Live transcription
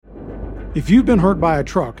If you've been hurt by a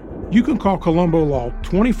truck, you can call Colombo Law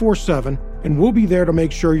 24/7 and we'll be there to make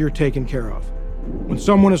sure you're taken care of. When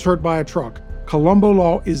someone is hurt by a truck, Colombo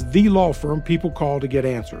Law is the law firm people call to get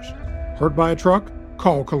answers. Hurt by a truck?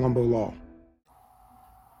 Call Colombo Law.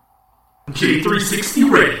 J360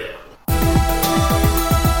 Radio.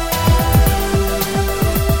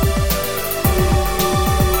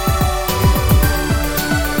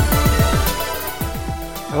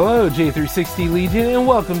 Hello, J360 Legion, and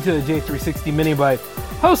welcome to the J360 Mini Bite,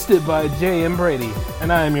 hosted by J.M. Brady,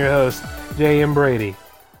 and I am your host, J.M. Brady.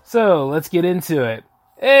 So, let's get into it.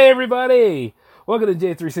 Hey, everybody! Welcome to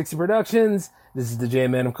J360 Productions. This is the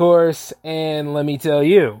J-Man, of course, and let me tell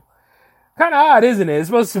you, kind of odd, isn't it? It's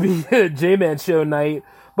supposed to be a J-Man show night,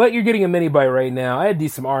 but you're getting a mini bite right now. I had to do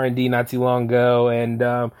some R&D not too long ago,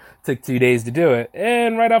 and took 2 days to do it.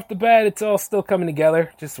 And right off the bat, it's all still coming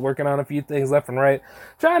together. Just working on a few things left and right.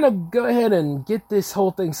 Trying to go ahead and get this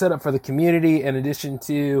whole thing set up for the community, in addition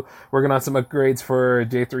to working on some upgrades for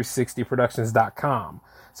J360productions.com.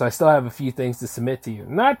 So I still have a few things to submit to you.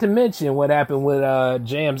 Not to mention what happened with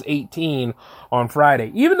Jams 18 on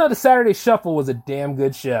Friday. Even though the Saturday Shuffle was a damn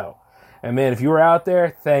good show. And man, if you were out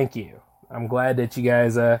there, thank you. I'm glad that you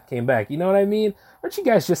guys came back. You know what I mean? Aren't you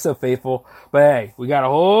guys just so faithful? But hey, we got a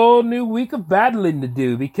whole new week of battling to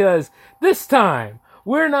do, because this time,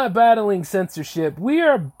 we're not battling censorship. We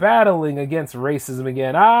are battling against racism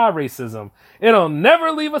again. Racism. It'll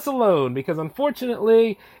never leave us alone, because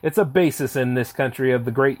unfortunately, it's a basis in this country of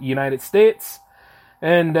the great United States.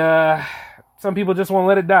 And some people just won't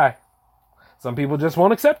let it die. Some people just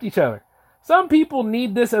won't accept each other. Some people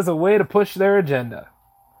need this as a way to push their agenda.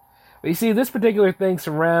 But you see, this particular thing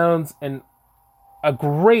surrounds a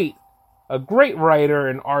great writer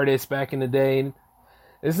and artist back in the day.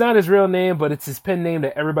 It's not his real name, but it's his pen name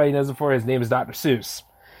that everybody knows him for. His name is Dr. Seuss.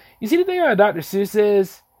 You see, the thing about Dr. Seuss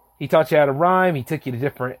is, he taught you how to rhyme, he took you to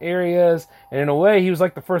different areas, and in a way, he was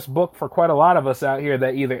like the first book for quite a lot of us out here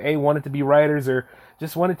that either A, wanted to be writers, or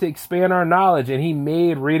just wanted to expand our knowledge, and he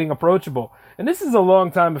made reading approachable. And this is a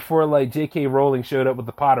long time before, like, J.K. Rowling showed up with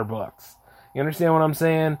the Potter books. You understand what I'm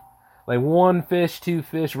saying? Like One Fish, Two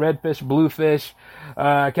Fish, Red Fish, Blue Fish,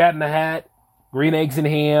 Cat in the Hat, Green Eggs and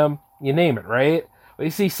Ham, you name it, right? But you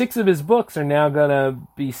see, 6 of his books are now going to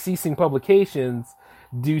be ceasing publications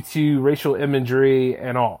due to racial imagery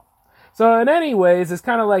and all. So in any ways, it's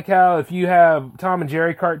kind of like how if you have Tom and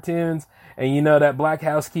Jerry cartoons, and you know that black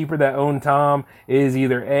housekeeper that owned Tom is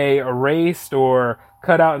either A, erased or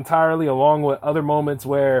cut out entirely, along with other moments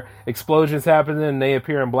where explosions happen and they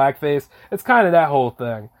appear in blackface. It's kind of that whole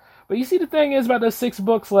thing. But you see, the thing is about those 6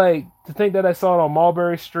 books, like, to think that I saw it on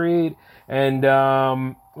Mulberry Street, and,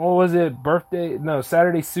 what was it,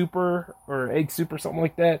 Saturday Super, or Egg Soup, or something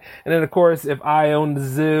like that. And then, of course, If I Owned the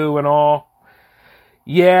Zoo and all.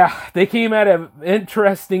 Yeah, they came at an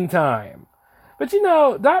interesting time. But you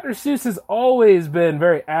know, Dr. Seuss has always been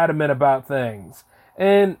very adamant about things.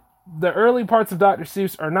 And the early parts of Dr.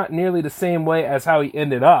 Seuss are not nearly the same way as how he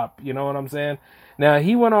ended up, you know what I'm saying? Now,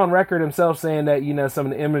 he went on record himself saying that, you know, some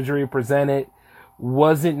of the imagery presented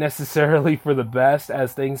wasn't necessarily for the best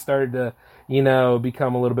as things started to, you know,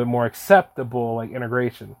 become a little bit more acceptable, like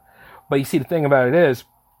integration. But you see, the thing about it is,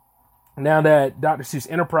 now that Dr.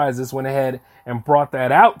 Seuss Enterprises went ahead and brought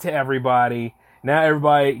that out to everybody, now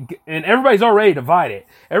everybody's already divided.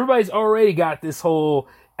 Everybody's already got this whole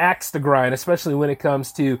axe to grind, especially when it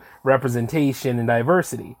comes to representation and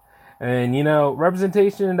diversity. And, you know,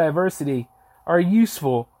 representation and diversity are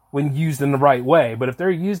useful when used in the right way. But if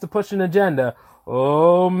they're used to push an agenda,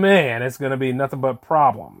 oh man, it's going to be nothing but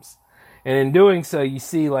problems. And in doing so, you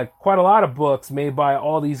see, like, quite a lot of books made by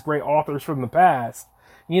all these great authors from the past.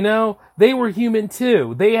 You know, they were human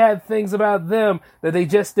too. They had things about them that they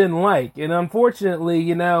just didn't like. And unfortunately,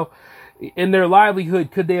 you know, in their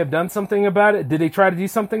livelihood, could they have done something about it? Did they try to do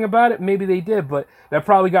something about it? Maybe they did, but that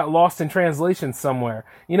probably got lost in translation somewhere.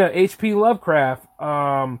 You know, H.P. Lovecraft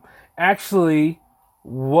actually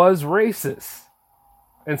was racist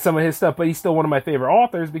in some of his stuff, but he's still one of my favorite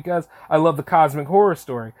authors because I love the cosmic horror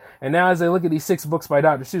story. And now as I look at these 6 books by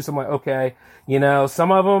Dr. Seuss, I'm like, okay, you know,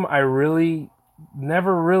 some of them I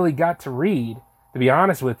never really got to read, to be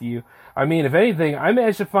honest with you. I mean, if anything, I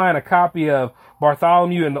managed to find a copy of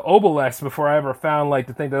Bartholomew and the Obelisk before I ever found, like,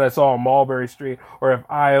 the thing that I saw on Mulberry Street, or If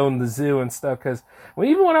I Owned the Zoo and stuff, because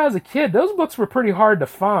even when I was a kid, those books were pretty hard to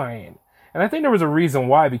find. And I think there was a reason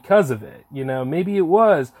why because of it. You know, maybe it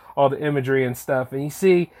was all the imagery and stuff. And you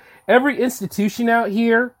see, every institution out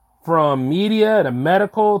here, from media to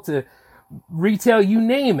medical to retail, you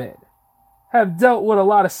name it, have dealt with a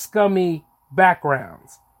lot of scummy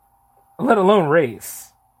backgrounds, let alone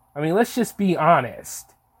race. I mean, let's just be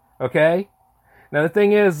honest. Okay? Now, the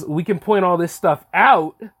thing is, we can point all this stuff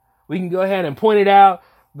out. We can go ahead and point it out,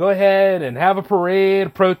 go ahead and have a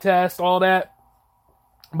parade, protest, all that.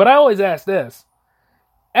 But I always ask this.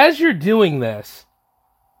 As you're doing this,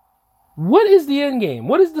 what is the end game?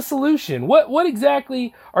 What is the solution? What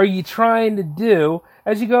exactly are you trying to do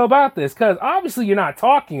as you go about this? Because obviously you're not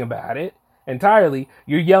talking about it entirely.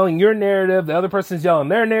 You're yelling your narrative, the other person's yelling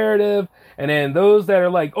their narrative, and then those that are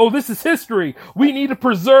like, oh, this is history, we need to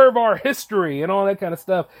preserve our history and all that kind of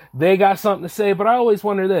stuff, they got something to say. But I always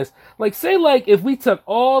wonder this, like, say like if we took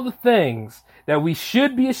all the things that we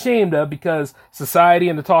should be ashamed of because society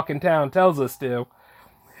and the talking town tells us to,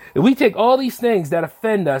 if we take all these things that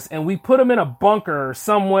offend us and we put them in a bunker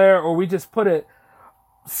somewhere, or we just put it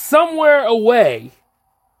somewhere away,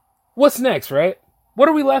 what's next, right? What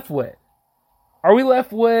are we left with? Are we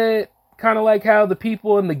left with kind of like how the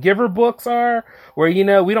people in the Giver books are, where, you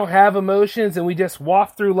know, we don't have emotions and we just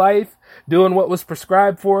waft through life doing what was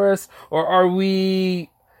prescribed for us? Or are we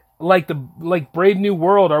like Brave New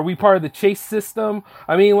World? Are we part of the chase system?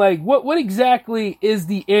 I mean, like, what exactly is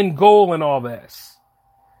the end goal in all this?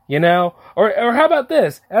 You know? Or how about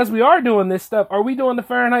this? As we are doing this stuff, are we doing the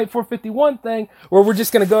Fahrenheit 451 thing where we're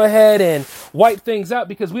just going to go ahead and wipe things out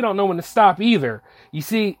because we don't know when to stop either? You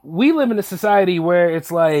see, we live in a society where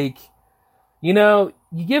it's like, you know,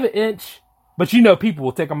 you give an inch, but you know people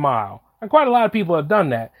will take a mile. And quite a lot of people have done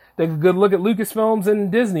that. They could go look at Lucasfilms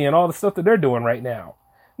and Disney and all the stuff that they're doing right now.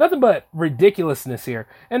 Nothing but ridiculousness here.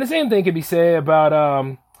 And the same thing could be said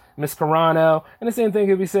about Miss Carano, and the same thing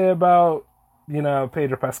could be said about, you know,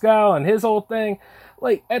 Pedro Pascal and his whole thing.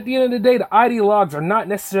 Like, at the end of the day, the ideologues are not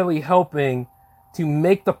necessarily helping to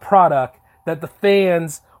make the product that the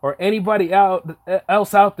fans or anybody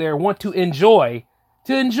else out there want to enjoy.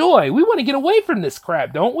 We want to get away from this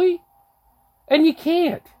crap, don't we? And you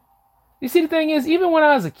can't. You see, the thing is, even when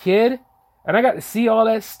I was a kid and I got to see all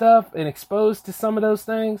that stuff and exposed to some of those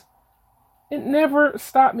things, it never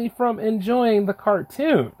stopped me from enjoying the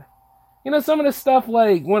cartoon. You know, some of the stuff,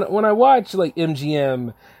 like, when I watch, like,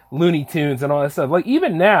 MGM, Looney Tunes, and all that stuff, like,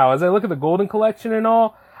 even now, as I look at the Golden Collection and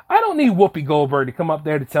all, I don't need Whoopi Goldberg to come up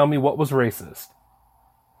there to tell me what was racist.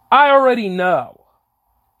 I already know.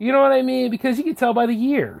 You know what I mean? Because you can tell by the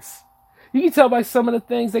years. You can tell by some of the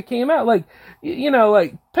things that came out. Like, you know,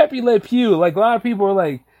 like, Pepe Le Pew, like, a lot of people are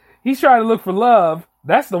like, he's trying to look for love.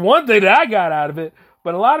 That's the one thing that I got out of it.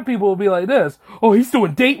 But a lot of people will be like this. Oh, he's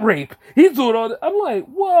doing date rape. He's doing all that. I'm like,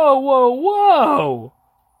 whoa. All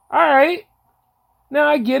right. Now,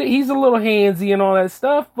 I get it. He's a little handsy and all that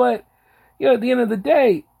stuff. But, you know, at the end of the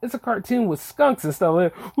day, it's a cartoon with skunks and stuff.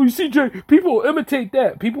 Like, well, you see, Jay, people imitate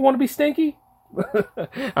that. People want to be stinky?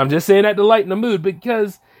 I'm just saying that to lighten the mood.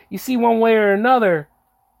 Because, you see, one way or another,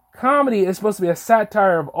 comedy is supposed to be a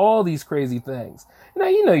satire of all these crazy things. Now,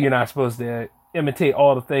 you know you're not supposed to imitate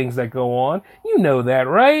all the things that go on. You know that,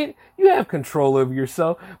 right? You have control over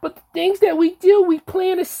yourself. But the things that we do, we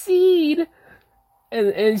plant a seed.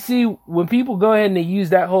 And see, when people go ahead and they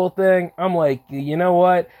use that whole thing, I'm like, you know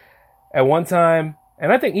what? At one time,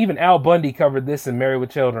 and I think even Al Bundy covered this in Married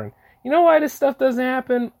with Children. You know why this stuff doesn't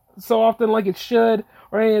happen so often like it should?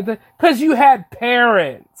 Or anything? Because you had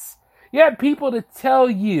parents. You had people to tell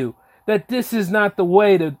you that this is not the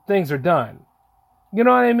way that things are done. You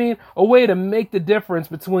know what I mean? A way to make the difference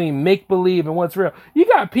between make-believe and what's real. You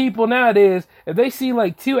got people nowadays, if they see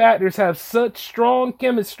like two actors have such strong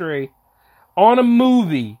chemistry on a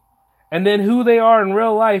movie, and then who they are in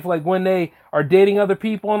real life, like when they are dating other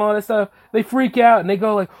people and all that stuff, they freak out and they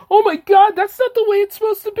go like, oh my God, that's not the way it's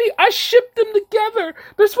supposed to be. I shipped them together.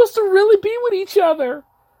 They're supposed to really be with each other.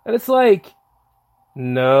 And it's like,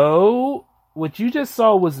 no, what you just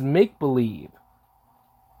saw was make-believe.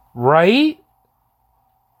 Right?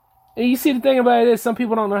 And you see, the thing about it is some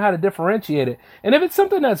people don't know how to differentiate it. And if it's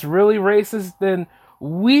something that's really racist, then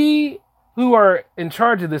we who are in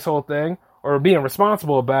charge of this whole thing, or being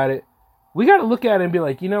responsible about it, we got to look at it and be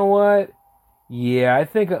like, you know what? Yeah, I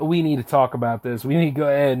think we need to talk about this. We need to go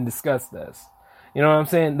ahead and discuss this. You know what I'm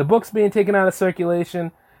saying? The book's being taken out of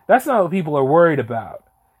circulation. That's not what people are worried about.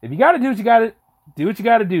 If you got to do what you got to do, what you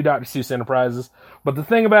got to do, Dr. Seuss Enterprises. But the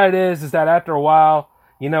thing about it is that after a while,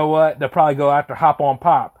 you know what? They'll probably go after Hop on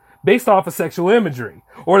Pop, based off of sexual imagery.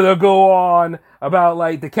 Or they'll go on about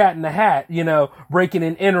like the Cat in the Hat, you know, breaking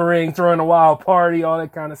and entering, throwing a wild party, all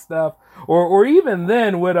that kind of stuff. Or even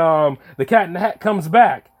then with the Cat in the Hat Comes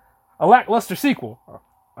Back, a lackluster sequel.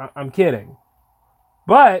 I'm kidding.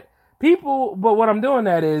 But what I'm doing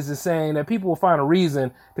that is saying that people will find a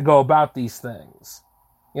reason to go about these things.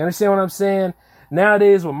 You understand what I'm saying?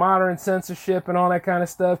 nowadays with modern censorship and all that kind of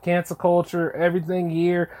stuff, cancel culture, everything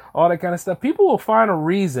here, all that kind of stuff, people will find a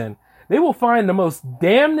reason. They will find the most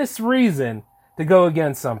damnedest reason to go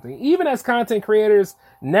against something. Even as content creators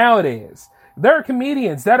nowadays, there are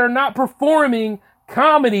comedians that are not performing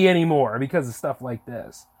comedy anymore because of stuff like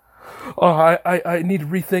this. Oh, I need to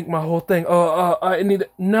rethink my whole thing.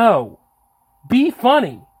 No. Be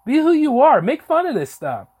funny. Be who you are. Make fun of this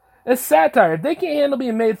stuff. It's satire. If they can't handle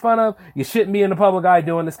being made fun of, you shouldn't be in the public eye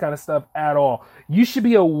doing this kind of stuff at all. You should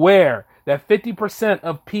be aware that 50%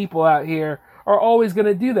 of people out here are always going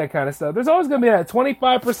to do that kind of stuff. There's always going to be that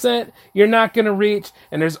 25% you're not going to reach,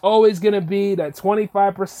 and there's always going to be that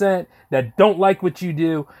 25% that don't like what you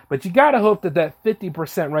do. But you got to hope that that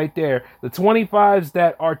 50% right there, the 25s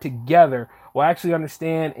that are together, will actually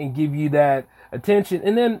understand and give you that attention.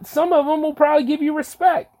 And then some of them will probably give you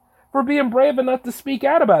respect for being brave enough to speak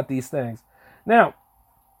out about these things. Now,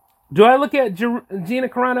 do I look at Gina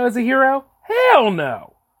Carano as a hero? Hell no.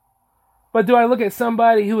 But do I look at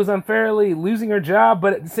somebody who was unfairly losing her job,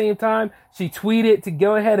 but at the same time, she tweeted to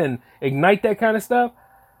go ahead and ignite that kind of stuff?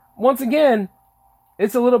 Once again,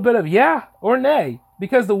 it's a little bit of yeah or nay.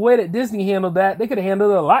 Because the way that Disney handled that, they could have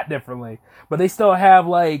handled it a lot differently. But they still have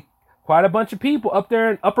like quite a bunch of people up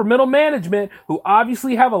there in upper middle management who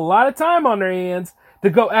obviously have a lot of time on their hands to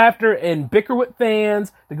go after and bicker with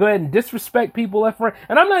fans, to go ahead and disrespect people left and right.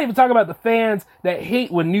 And I'm not even talking about the fans that hate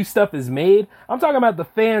when new stuff is made. I'm talking about the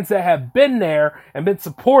fans that have been there and been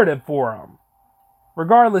supportive for them.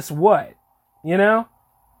 Regardless what, you know?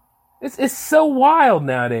 It's so wild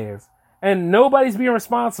nowadays. And nobody's being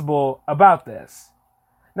responsible about this.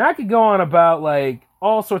 Now I could go on about like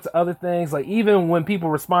all sorts of other things, like even when people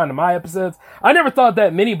respond to my episodes, I never thought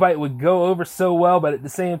that Mini Bite would go over so well, but at the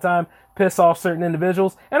same time, piss off certain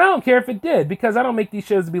individuals. And I don't care if it did, because I don't make these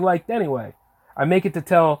shows to be liked anyway. I make it to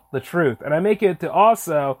tell the truth, and I make it to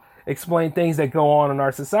also explain things that go on in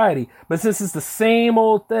our society. But since it's the same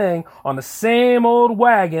old thing, on the same old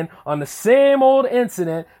wagon, on the same old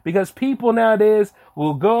incident, because people nowadays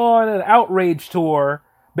will go on an outrage tour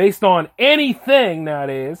based on anything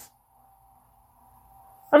nowadays,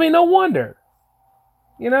 I mean, no wonder.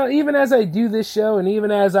 You know, even as I do this show and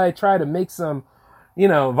even as I try to make some, you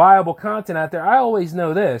know, viable content out there, I always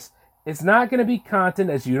know this. It's not going to be content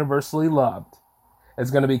that's universally loved.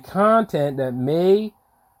 It's going to be content that may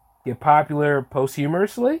get popular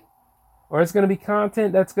posthumously, or it's going to be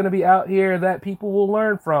content that's going to be out here that people will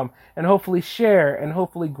learn from and hopefully share and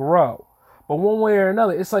hopefully grow. But one way or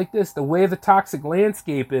another, it's like this. The way the toxic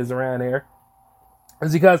landscape is around here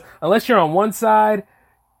is because unless you're on one side,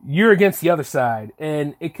 you're against the other side.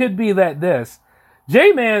 And it could be that this,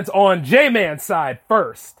 J-Man's on J-Man's side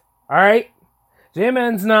first. All right?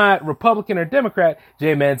 J-Man's not Republican or Democrat.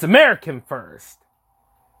 J-Man's American first.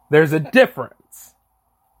 There's a difference.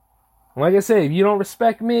 Like I say, if you don't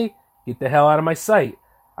respect me, get the hell out of my sight.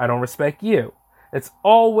 I don't respect you. It's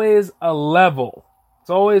always a level. It's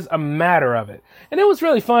always a matter of it. And it was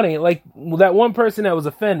really funny. Like, that one person that was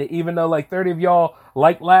offended, even though like 30 of y'all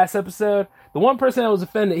liked last episode, the one person that was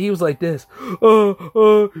offended, he was like this,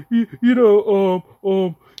 you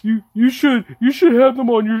should have them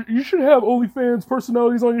on you should have OnlyFans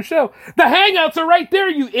personalities on your show. The hangouts are right there,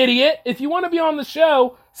 you idiot. If you want to be on the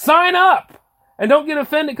show, sign up. And don't get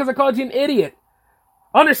offended because I called you an idiot.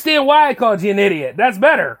 Understand why I called you an idiot. That's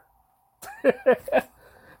better.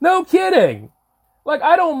 No kidding. Like,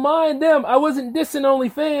 I don't mind them. I wasn't dissing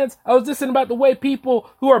OnlyFans. I was dissing about the way people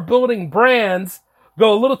who are building brands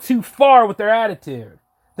go a little too far with their attitude,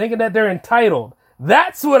 thinking that they're entitled.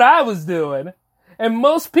 That's what I was doing. And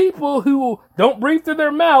most people who don't breathe through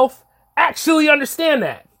their mouth actually understand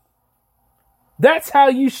that. That's how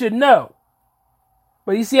you should know.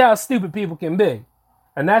 But you see how stupid people can be.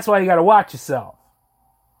 And that's why you got to watch yourself.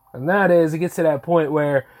 And nowadays, it gets to that point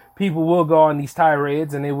where people will go on these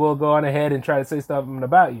tirades and they will go on ahead and try to say stuff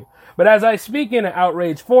about you. But as I speak in an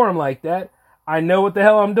outrage forum like that, I know what the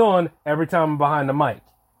hell I'm doing every time I'm behind the mic.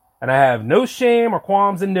 And I have no shame or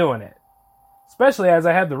qualms in doing it. Especially as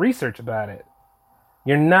I have the research about it.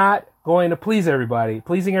 You're not going to please everybody.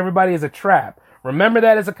 Pleasing everybody is a trap. Remember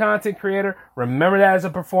that as a content creator. Remember that as a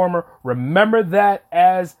performer. Remember that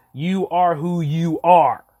as you are who you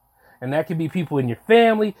are. And that could be people in your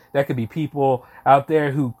family. That could be people out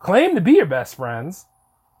there who claim to be your best friends.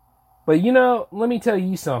 But you know, let me tell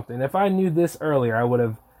you something. If I knew this earlier,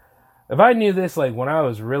 if I knew this like when I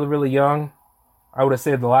was really, really young, I would have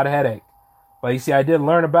saved a lot of headache. But you see, I did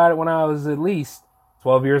learn about it when I was at least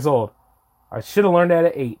 12 years old. I should have learned that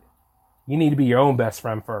at 8. You need to be your own best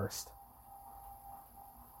friend first.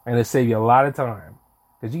 And it'll save you a lot of time.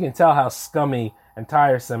 Because you can tell how scummy and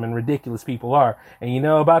tiresome and ridiculous people are. And you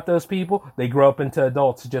know about those people? They grow up into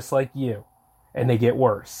adults just like you. And they get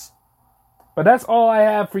worse. But that's all I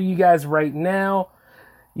have for you guys right now.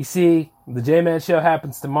 You see, the J-Man Show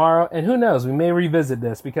happens tomorrow. And who knows, we may revisit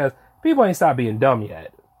this because people ain't stopped being dumb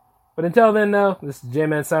yet. But until then, though, this is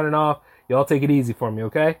J-Man signing off. Y'all take it easy for me,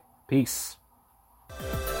 okay? Peace.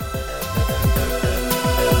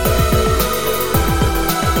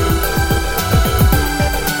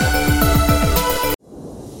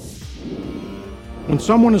 When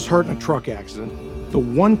someone is hurt in a truck accident, the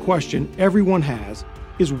one question everyone has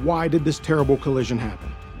is, why did this terrible collision happen?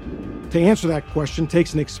 To answer that question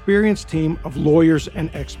takes an experienced team of lawyers and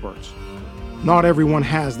experts. Not everyone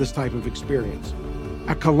has this type of experience.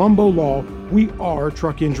 At Colombo Law, we are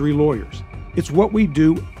truck injury lawyers. It's what we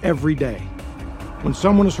do every day. When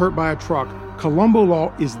someone is hurt by a truck, Colombo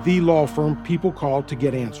Law is the law firm people call to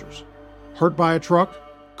get answers. Hurt by a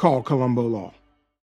truck? Call Colombo Law.